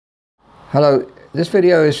Hello, this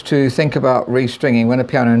video is to think about restringing, when a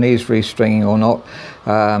piano needs restringing or not,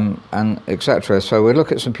 and etc. So we'll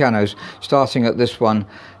look at some pianos, starting at this one,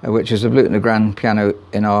 which is a Blüthner grand piano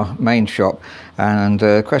in our main shop. And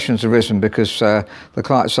questions have arisen because the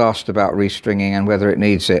client's asked about restringing and whether it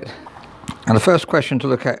needs it. And the first question to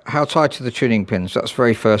look at, how tight are the tuning pins? That's the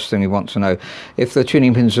very first thing we want to know. If the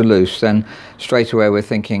tuning pins are loose, then straight away we're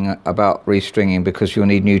thinking about restringing, because you'll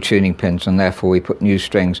need new tuning pins, and therefore we put new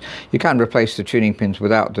strings. You can replace the tuning pins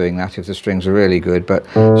without doing that if the strings are really good, but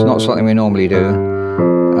it's not something we normally do.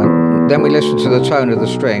 And then we listen to the tone of the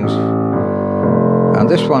strings, and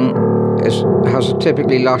this one has a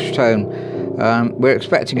typically lush tone. We're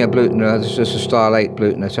expecting a Blüthner, this is a style 8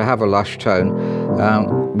 Blüthner, to have a lush tone.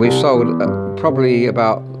 We've sold probably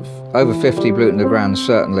about over 50 Blüthner grands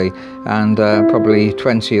certainly, and probably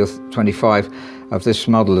 20 or 25 of this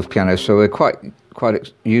model of piano, so we're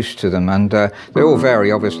quite used to them, and they all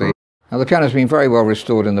vary obviously. Now the piano's been very well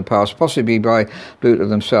restored in the past, possibly by Blüthner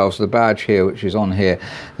themselves. The badge here, which is on here,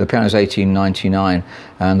 the piano's 1899,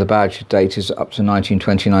 and the badge date is up to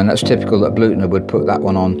 1929. That's typical that Blüthner would put that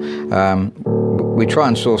one on. We try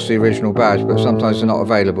and source the original badge, but sometimes they're not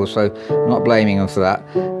available, so I'm not blaming them for that,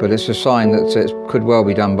 but it's a sign that it could well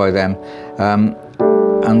be done by them. And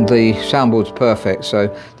the soundboard's perfect,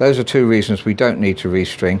 so those are two reasons we don't need to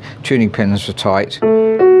restring. Tuning pins are tight.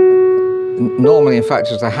 Normally, in fact,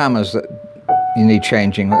 it's the hammers that you need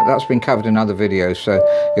changing. That's been covered in other videos, so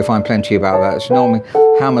you'll find plenty about that. It's normally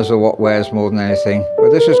hammers are what wears more than anything. But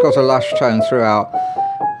this has got a lush tone throughout.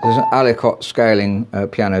 There's an alicot scaling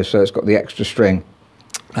piano, so it's got the extra string,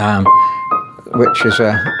 which is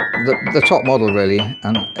the top model really,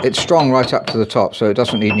 and it's strong right up to the top, so it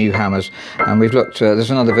doesn't need new hammers. And we've looked, there's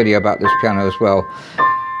another video about this piano as well.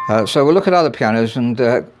 So we'll look at other pianos and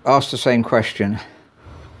ask the same question.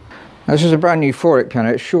 This is a brand new 4-ick piano.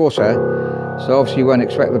 It's shorter, so obviously you won't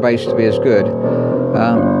expect the bass to be as good.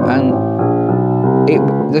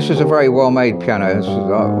 This is a very well-made piano. This is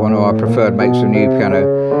one of our preferred makes of new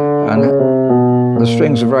piano, and the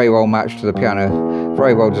strings are very well matched to the piano,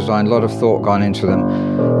 very well designed, a lot of thought gone into them.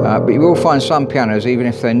 But you will find some pianos, even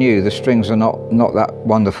if they're new, the strings are not that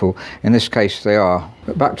wonderful. In this case they are.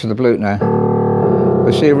 But back to the Blüthner.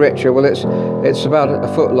 We see richer. Well, it's about a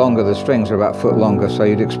foot longer. The strings are about a foot longer, so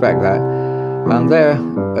you'd expect that. And they're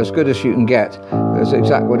as good as you can get. It's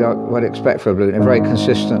exactly what I'd expect for a Blüthner, very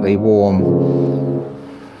consistently warm.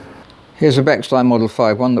 Here's a Bechstein Model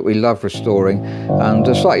 5, one that we love restoring, and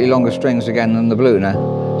slightly longer strings again than the Blüthner,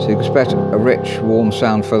 so you can expect a rich, warm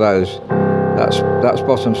sound for those. That's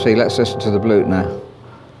bottom C. Let's listen to the Blüthner.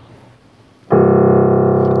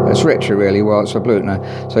 It's richer really, well it's a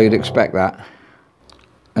Blüthner, so you'd expect that.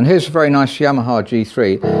 And here's a very nice Yamaha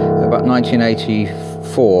G3, about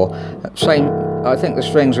 1984. I think the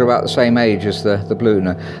strings are about the same age as the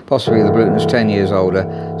Blüthner. Possibly the Blüthner's 10 years older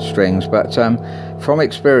strings, but from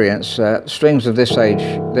experience, strings of this age,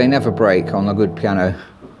 they never break on a good piano.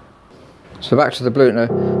 So back to the Blüthner.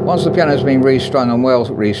 Once the piano's been restrung and well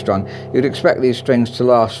restrung, you'd expect these strings to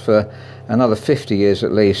last for another 50 years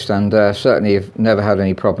at least, and certainly have never had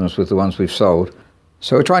any problems with the ones we've sold.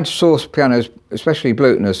 So we're trying to source pianos, especially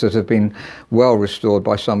Blüthners, that have been well restored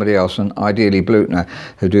by somebody else, and ideally Blüthner,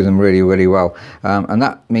 who do them really, really well. And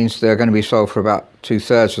that means they're going to be sold for about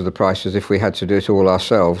 2/3 of the prices if we had to do it all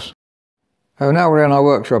ourselves. Now we're in our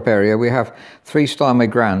workshop area. We have 3 Steinway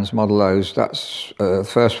Grands, Model O's. That's the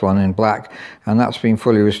first one in black, and that's been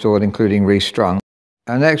fully restored, including restrung.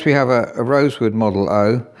 And next we have a Rosewood Model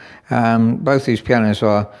O. Both these pianos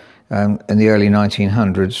are in the early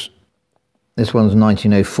 1900s. This one's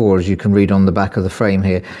 1904, as you can read on the back of the frame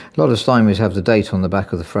here. A lot of Steinways have the date on the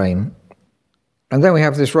back of the frame. And then we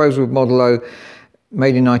have this Rosewood Model O,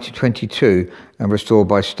 made in 1922 and restored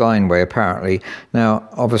by Steinway apparently. Now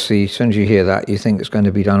obviously as soon as you hear that you think it's going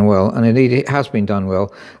to be done well, and indeed it has been done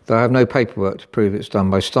well, though I have no paperwork to prove it's done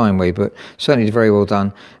by Steinway, but certainly very well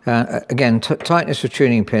done. Again, tightness of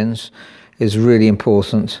tuning pins is really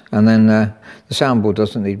important, and then the soundboard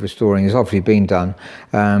doesn't need restoring. It's obviously been done,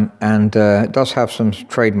 and it does have some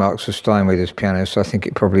trademarks of Steinway, this piano, so I think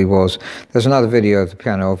it probably was. There's another video of the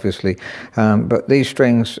piano obviously, but these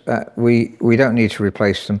strings, we don't need to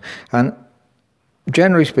replace them. And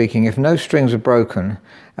generally speaking, if no strings are broken,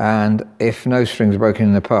 and if no strings are broken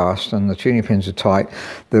in the past and the tuning pins are tight,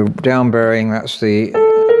 the down bearing, that's the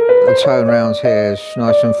tone rounds here, is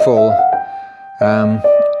nice and full,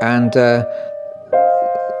 and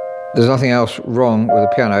there's nothing else wrong with the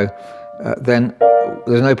piano, then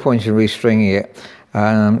there's no point in restringing it.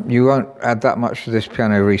 You won't add that much to this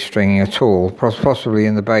piano restringing at all, possibly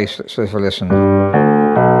in the bass. Let's have a listen.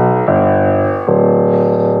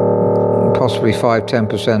 possibly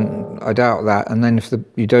 5–10%. I doubt that. And then if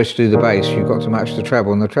you just do the bass, you've got to match the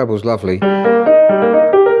treble, and the treble's lovely.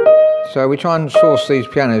 So we try and source these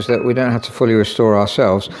pianos that we don't have to fully restore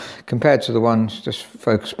ourselves, compared to the ones, just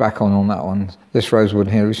focus back on that one, this rosewood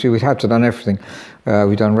here. You see, we've had to done everything.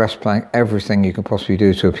 We've done rest plank, everything you can possibly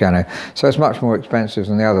do to a piano. So it's much more expensive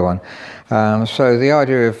than the other one. So the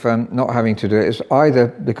idea of not having to do it is either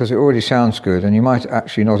because it already sounds good and you might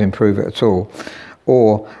actually not improve it at all,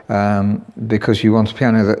 or because you want a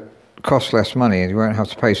piano that costs less money and you won't have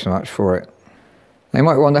to pay so much for it. You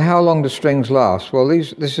might wonder, how long do strings last? Well,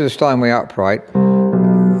 this is a Steinway upright,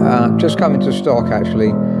 just coming to stock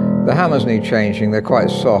actually. The hammers need changing, they're quite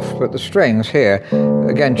soft, but the strings here,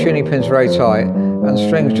 again, tuning pins very tight, and the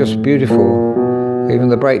strings just beautiful. Even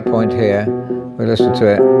the break point here, we listen to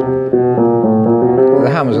it. The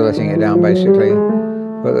hammers are letting it down basically,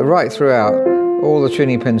 but right throughout, all the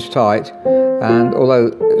tuning pins tight, and although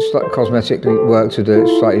it's like cosmetic work to do,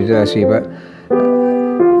 it's slightly dirty, but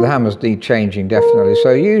the hammers need changing definitely.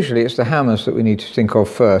 So usually it's the hammers that we need to think of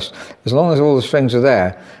first. As long as all the strings are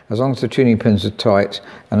there, as long as the tuning pins are tight,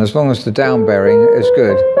 and as long as the down bearing is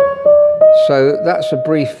good. So that's a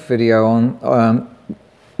brief video on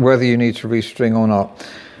whether you need to restring or not.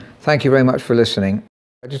 Thank you very much for listening.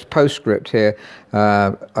 Just postscript here,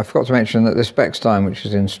 I forgot to mention that this Bechstein, which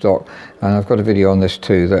is in stock, and I've got a video on this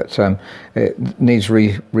too, that it needs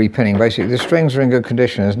repinning. Basically, the strings are in good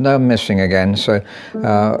condition, there's none missing again, so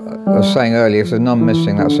I was saying earlier, if there's none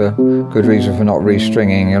missing, that's a good reason for not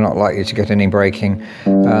restringing. You're not likely to get any breaking.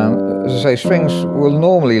 As I say, strings will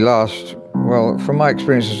normally last, well, from my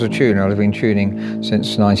experience as a tuner, I've been tuning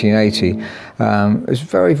since 1980, it's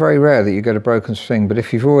very, very rare that you get a broken string, but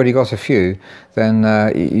if you've already got a few, then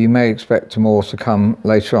you may expect more to come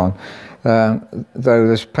later on. Though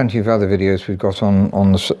there's plenty of other videos we've got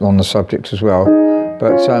on the subject as well.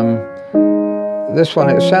 But this one,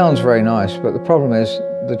 it sounds very nice, but the problem is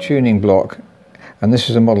the tuning block, and this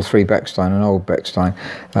is a Model 3 Bechstein, an old Bechstein.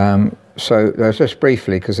 So just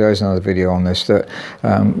briefly, because there is another video on this, that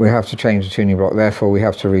we have to change the tuning block, therefore we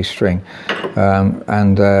have to restring.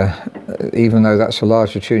 Even though that's a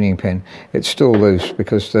larger tuning pin, it's still loose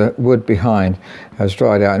because the wood behind has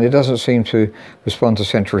dried out, and it doesn't seem to respond to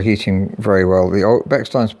central heating very well. The old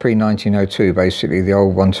Bechstein's pre-1902, basically, the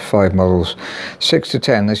old 1 to 5 models. 6 to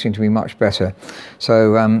 10, they seem to be much better.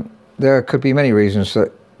 So there could be many reasons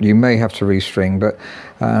that you may have to restring, but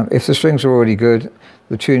if the strings are already good,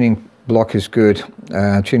 the tuning block is good,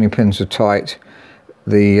 tuning pins are tight,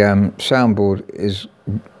 the soundboard is,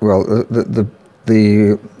 well,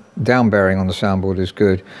 the down bearing on the soundboard is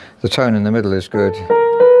good, the tone in the middle is good,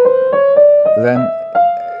 then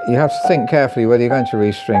you have to think carefully whether you're going to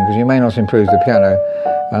restring, because you may not improve the piano.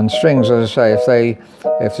 And strings, as I say,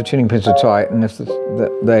 if the tuning pins are tight and if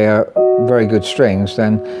they are very good strings,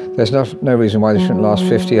 then there's no reason why they shouldn't last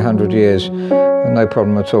 50, 100 years, and no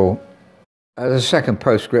problem at all. As a second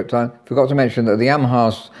postscript, I forgot to mention that the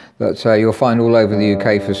Yamahas that you'll find all over the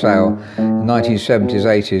UK for sale, 1970s,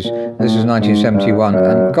 80s, this is 1971,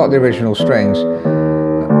 and got the original strings.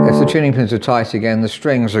 If the tuning pins are tight again, the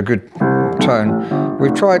strings are good tone.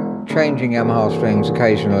 We've tried changing Yamaha strings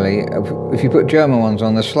occasionally. If you put German ones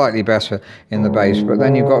on, they're slightly better in the bass, but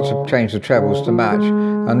then you've got to change the trebles to match.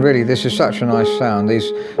 And really, this is such a nice sound.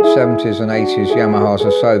 These 70s and 80s Yamahas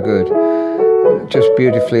are so good. Just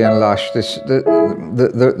beautifully and lush. The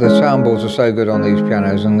soundboards are so good on these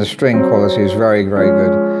pianos, and the string quality is very, very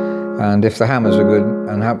good. And if the hammers are good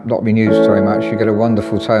and have not been used very much, you get a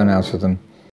wonderful tone out of them.